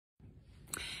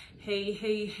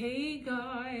Hey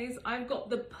guys, I've got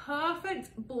the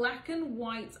perfect black and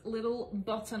white little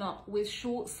button up with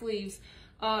short sleeves.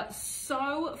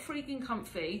 So freaking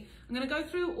comfy. I'm gonna go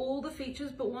through all the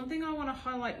features, but one thing I wanna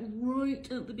highlight right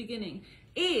at the beginning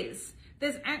is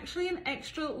there's actually an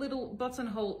extra little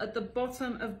buttonhole at the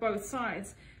bottom of both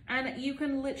sides, and you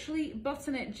can literally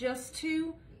button it just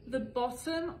to the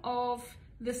bottom of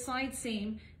the side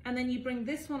seam, and then you bring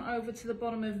this one over to the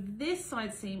bottom of this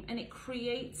side seam, and it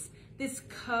creates this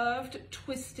curved,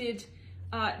 twisted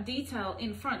detail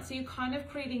in front. So you're kind of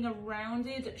creating a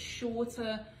rounded,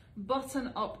 shorter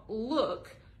button-up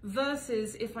look,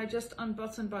 versus if I just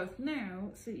unbutton both now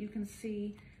so that you can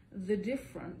see the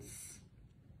difference.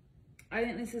 I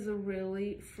think this is a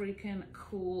really freaking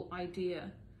cool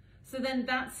idea. So then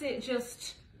that's it,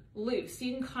 just loose.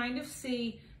 You can kind of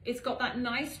see it's got that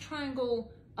nice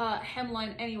triangle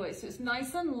hemline anyway, so it's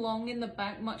nice and long in the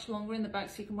back, much longer in the back,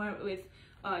 so you can wear it with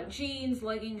jeans,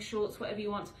 leggings, shorts, whatever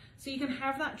you want. So you can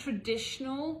have that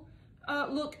traditional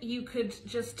look. You could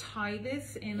just tie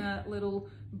this in a little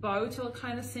bow to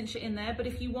kind of cinch it in there, but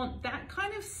if you want that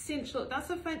kind of cinch look,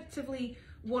 that's effectively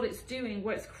what it's doing,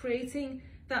 where it's creating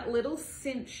that little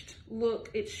cinched look,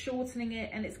 it's shortening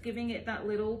it and it's giving it that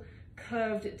little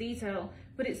curved detail,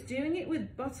 but it's doing it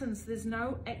with buttons. There's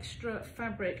no extra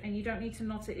fabric, and you don't need to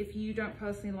knot it if you don't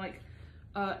personally like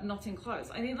knotting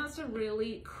clothes. I think that's a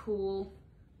really cool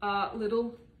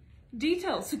little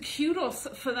detail, so kudos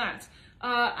for that.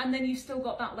 And then you still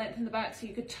got that length in the back, so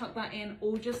you could tuck that in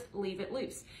or just leave it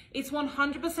loose. It's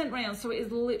 100% rayon, so it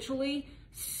is literally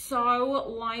so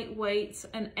lightweight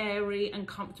and airy and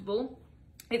comfortable.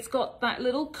 It's got that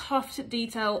little cuffed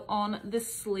detail on the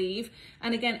sleeve.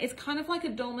 And again, it's kind of like a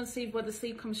dolman sleeve where the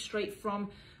sleeve comes straight from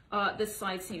the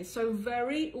side seam. So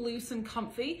very loose and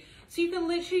comfy. So you can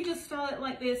literally just style it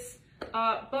like this,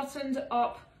 buttoned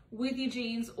up with your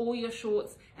jeans or your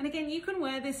shorts. And again, you can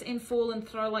wear this in fall and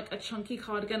throw like a chunky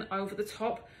cardigan over the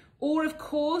top. Or of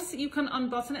course, you can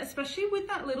unbutton it, especially with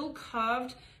that little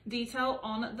curved detail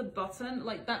on the button.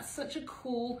 Like, that's such a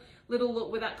cool little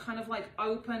look with that kind of like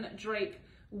open drape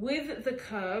with the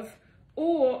curve.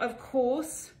 Or of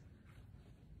course,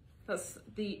 that's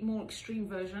the more extreme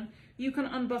version, you can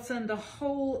unbutton the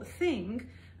whole thing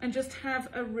and just have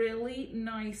a really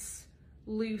nice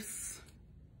loose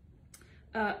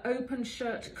open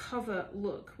shirt cover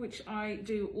look, which I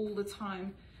do all the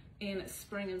time in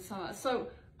spring and summer. So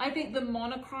I think the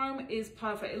monochrome is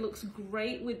perfect. It looks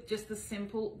great with just the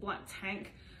simple black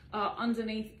tank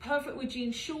underneath. Perfect with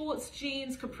jean shorts,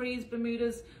 jeans, capris,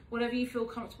 bermudas, whatever you feel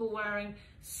comfortable wearing.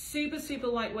 Super, super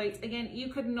lightweight. Again, you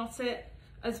could knot it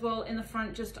as well in the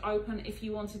front, just open if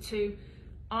you wanted to.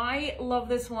 I love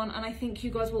this one, and I think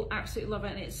you guys will absolutely love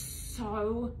it, and it's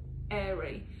so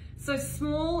airy. So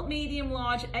small, medium,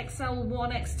 large, XL,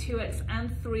 1X, 2X,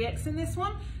 and 3X in this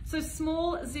one. So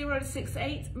small, 0 to 6,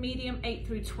 8, medium, 8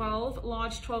 through 12,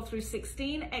 large, 12 through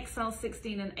 16, XL,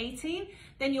 16 and 18.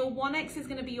 Then your 1X is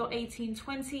gonna be your 18,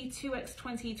 20, 2X,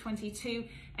 20, 22,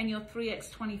 and your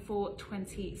 3X, 24,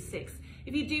 26.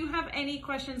 If you do have any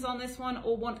questions on this one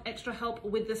or want extra help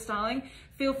with the styling,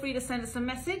 feel free to send us a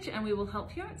message and we will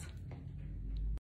help you out.